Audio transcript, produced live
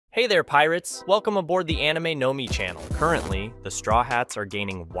Hey there, pirates! Welcome aboard the Anime channel. Currently, the Straw Hats are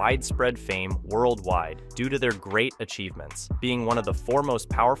gaining widespread fame worldwide due to their great achievements, being one of the foremost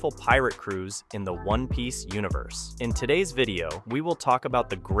powerful pirate crews in the One Piece universe. In today's video, we will talk about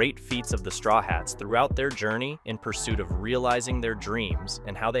the great feats of the Straw Hats throughout their journey in pursuit of realizing their dreams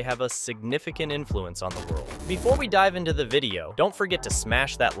and how they have a significant influence on the world. Before we dive into the video, don't forget to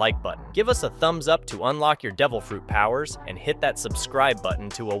smash that like button. Give us a thumbs up to unlock your Devil Fruit powers and hit that subscribe button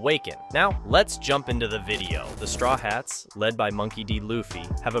to awaken. Now, let's jump into the video. The Straw Hats, led by Monkey D. Luffy,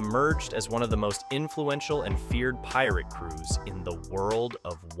 have emerged as one of the most influential and feared pirate crews in the world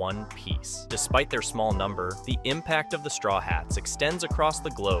of One Piece. Despite their small number, the impact of the Straw Hats extends across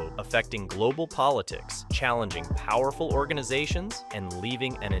the globe, affecting global politics, challenging powerful organizations, and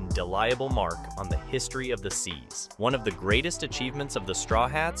leaving an indelible mark on the history of the seas. One of the greatest achievements of the Straw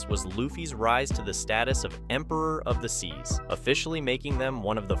Hats was Luffy's rise to the status of Emperor of the Seas, officially making them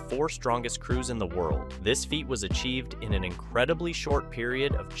one of the four strongest crews in the world. This feat was achieved in an incredibly short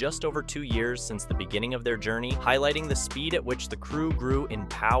period of just over 2 years since the beginning of their journey, highlighting the speed at which the crew grew in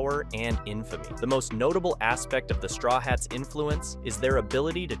power and infamy. The most notable aspect of the Straw Hats' influence is their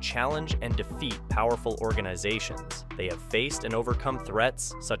ability to challenge and defeat powerful organizations. They have faced and overcome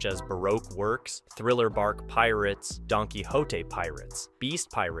threats such as Baroque Works, Thriller Bark Pirates, Don Quixote Pirates,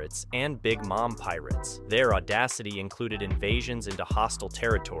 Beast Pirates, and Big Mom Pirates. Their audacity included invasions into hostile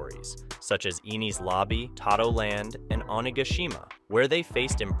territories, such as Enies Lobby, Tato Land, and Onigashima, where they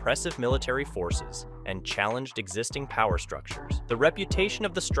faced impressive military forces and challenged existing power structures. The reputation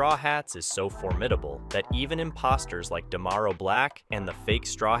of the Straw Hats is so formidable that even imposters like Damaro Black and the fake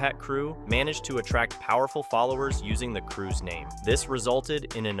Straw Hat crew managed to attract powerful followers using the crew's name. This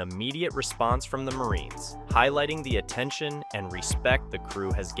resulted in an immediate response from the Marines, highlighting the attention and respect the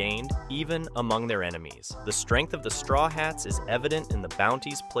crew has gained even among their enemies. The strength of the Straw Hats is evident in the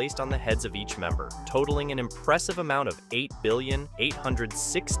bounties placed on the heads of each member, totaling an impressive amount of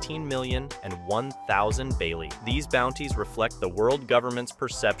 8,816,000,000 and 1,000 Bailey. These bounties reflect the world government's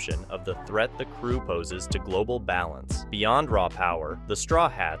perception of the threat the crew poses to global balance. Beyond raw power, the Straw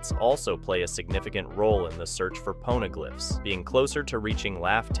Hats also play a significant role in the search for poneglyphs, being closer to reaching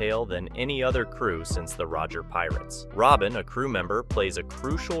Laugh Tale than any other crew since the Roger Pirates. Robin, a crew member, plays a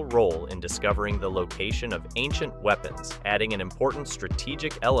crucial role in discovering the location of ancient weapons, adding an important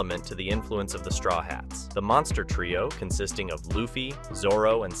strategic element to the influence of the Straw Hats. The monster trio, consisting of Luffy,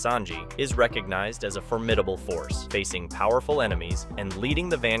 Zoro, and Sanji, is recognized as a formidable force, facing powerful enemies and leading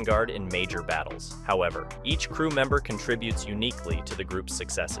the vanguard in major battles. However, each crew member contributes uniquely to the group's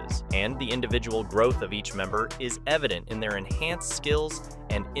successes, and the individual growth of each member is evident in their enhanced skills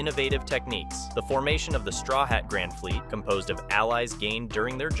and innovative techniques. The formation of the Straw Hat Grand Fleet, composed of allies gained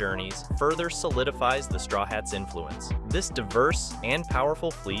during their journeys, further solidifies the Straw Hats' influence. This diverse and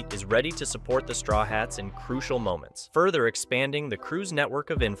powerful fleet is ready to support the Straw Hats in crucial moments, further expanding the crew's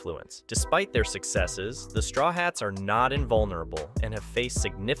network of influence. Despite their successes, the Straw Hats are not invulnerable and have faced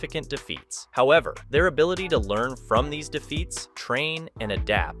significant defeats. However, their ability to learn from these defeats, train, and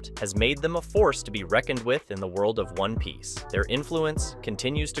adapt has made them a force to be reckoned with in the world of One Piece. Their influence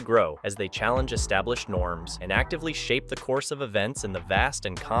continues to grow as they challenge established norms and actively shape the course of events in the vast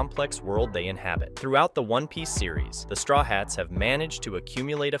and complex world they inhabit. Throughout the One Piece series, the Straw Hats have managed to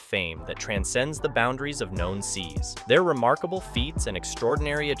accumulate a fame that transcends the boundaries of known seas. Their remarkable feats and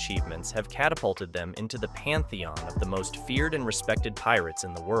extraordinary achievements have catapulted them into the pantheon of the most feared and respected pirates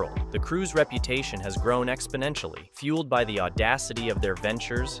in the world. The crew's reputation has grown exponentially, fueled by the audacity of their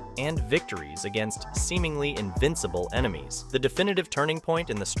ventures and victories against seemingly invincible enemies. The definitive turning point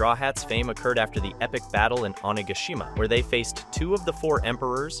in the Straw Hats' fame occurred after the epic battle in Onigashima, where they faced two of the four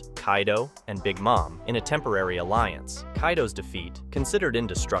emperors, Kaido and Big Mom, in a temporary alliance. Kaido's defeat, considered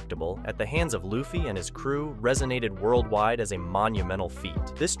indestructible, at the hands of Luffy and his crew resonated worldwide as a monumental feat.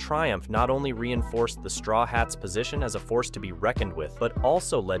 This triumph not only reinforced the Straw Hats' position as a force to be reckoned with, but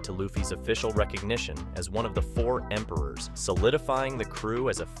also led to Luffy's official recognition as one of the four emperors, solidifying the crew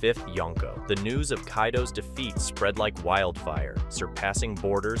as a fifth Yonko. The news of Kaido's defeat spread like wildfire, surpassing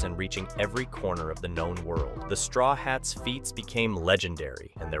borders and reaching every corner of the known world. The Straw Hats' feats became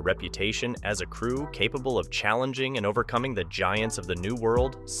legendary, and their reputation as a crew capable of challenging and overcoming the giants of the New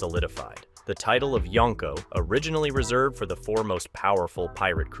World solidified. The The title of Yonko, originally reserved for the four most powerful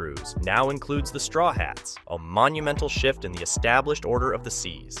pirate crews, now includes the Straw Hats, a monumental shift in the established order of the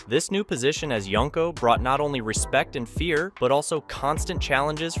seas. This new position as Yonko brought not only respect and fear, but also constant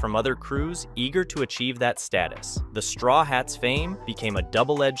challenges from other crews eager to achieve that status. The Straw Hats' fame became a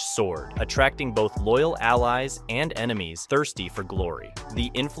double-edged sword, attracting both loyal allies and enemies thirsty for glory. The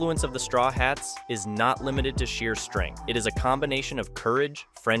influence of the Straw Hats is not limited to sheer strength. It is a combination of courage,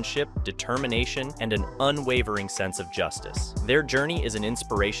 friendship, determination, and an unwavering sense of justice. Their journey is an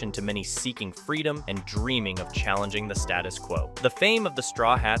inspiration to many seeking freedom and dreaming of challenging the status quo. The fame of the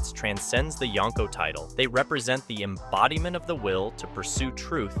Straw Hats transcends the Yonko title. They represent the embodiment of the will to pursue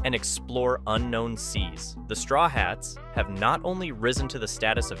truth and explore unknown seas. The Straw Hats have not only risen to the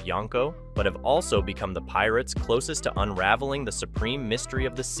status of Yonko, but have also become the pirates closest to unraveling the supreme mystery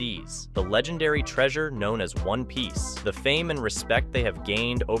of the seas, the legendary treasure known as One Piece. The fame and respect they have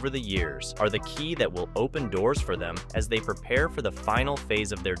gained over the years are the key that will open doors for them as they prepare for the final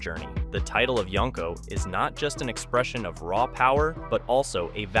phase of their journey. The title of Yonko is not just an expression of raw power, but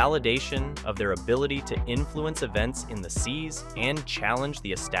also a validation of their ability to influence events in the seas and challenge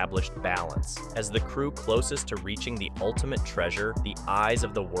the established balance. As the crew closest to reaching the ultimate treasure, the eyes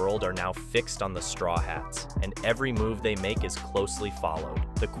of the world are now fixed on the Straw Hats, and every move they make is closely followed.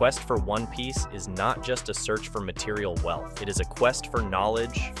 The quest for One Piece is not just a search for material wealth. It is a quest for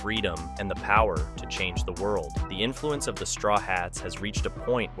knowledge, freedom, and the power to change the world. The influence of the Straw Hats has reached a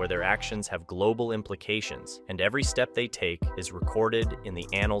point where their actions have global implications, and every step they take is recorded in the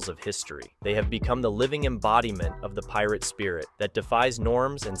annals of history. They have become the living embodiment of the pirate spirit that defies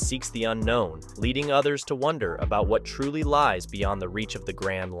norms and seeks the unknown, leading others to wonder about what truly lies beyond the reach of the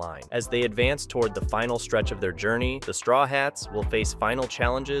Grand Line. As they advance toward the final stretch of their journey, the Straw Hats will face final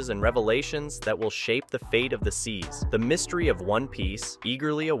challenges and revelations that will shape the fate of the seas. The mystery of One Piece,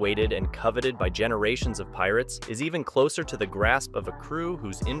 eagerly awaited and coveted by generations of pirates, is even closer to the grasp of a crew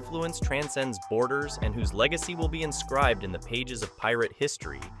whose influence transcends borders and whose legacy will be inscribed in the pages of pirate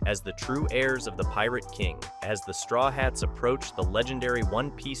history as the true heirs of the Pirate King. As the Straw Hats approach the legendary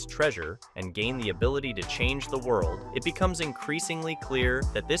One Piece treasure and gain the ability to change the world, it becomes increasingly clear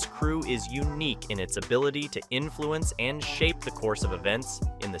that this crew is unique in its ability to influence and shape the course of events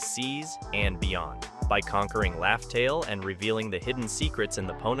in the seas and beyond. By conquering Laugh Tale and revealing the hidden secrets in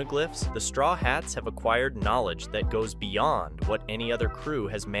the poneglyphs, the Straw Hats have acquired knowledge that goes beyond what any other crew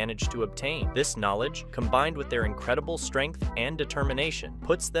has managed to obtain. This knowledge, combined with their incredible strength and determination,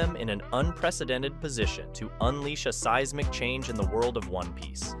 puts them in an unprecedented position to unleash a seismic change in the world of One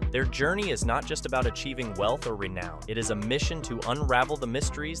Piece. Their journey is not just about achieving wealth or renown. It is a mission to unravel the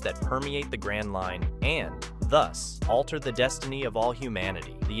mysteries that permeate the Grand Line and, thus, alter the destiny of all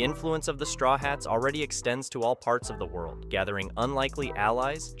humanity. The influence of the Straw Hats already extends to all parts of the world, gathering unlikely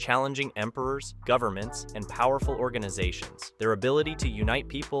allies, challenging emperors, governments, and powerful organizations. Their ability to unite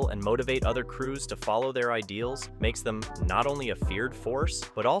people and motivate other crews to follow their ideals makes them not only a feared force,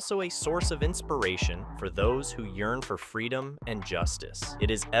 but also a source of inspiration for those who yearn for freedom and justice.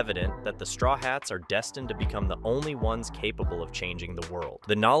 It is evident that the Straw Hats are destined to become the only ones capable of changing the world.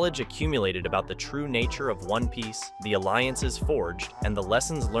 The knowledge accumulated about the true nature of One Piece, the alliances forged, and the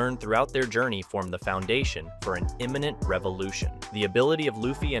lessons learned throughout their journey form the foundation for an imminent revolution. The ability of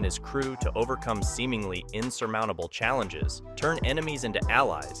Luffy and his crew to overcome seemingly insurmountable challenges, turn enemies into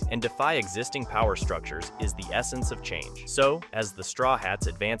allies, and defy existing power structures is the essence of change. So, as the Straw Hats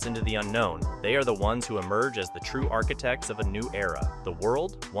advance into the unknown, they are the ones who emerge as the true architects of a new era. The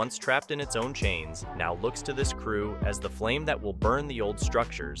world, once trapped in its own chains, now looks to this crew as the flame that will burn the old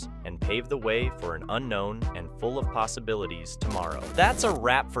structures and pave the way for an unknown and full of possibilities tomorrow. That's a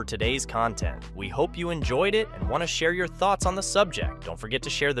wrap for today's content. We hope you enjoyed it and want to share your thoughts on the subject. Don't forget to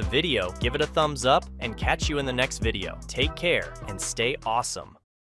share the video, give it a thumbs up, and catch you in the next video. Take care and stay awesome.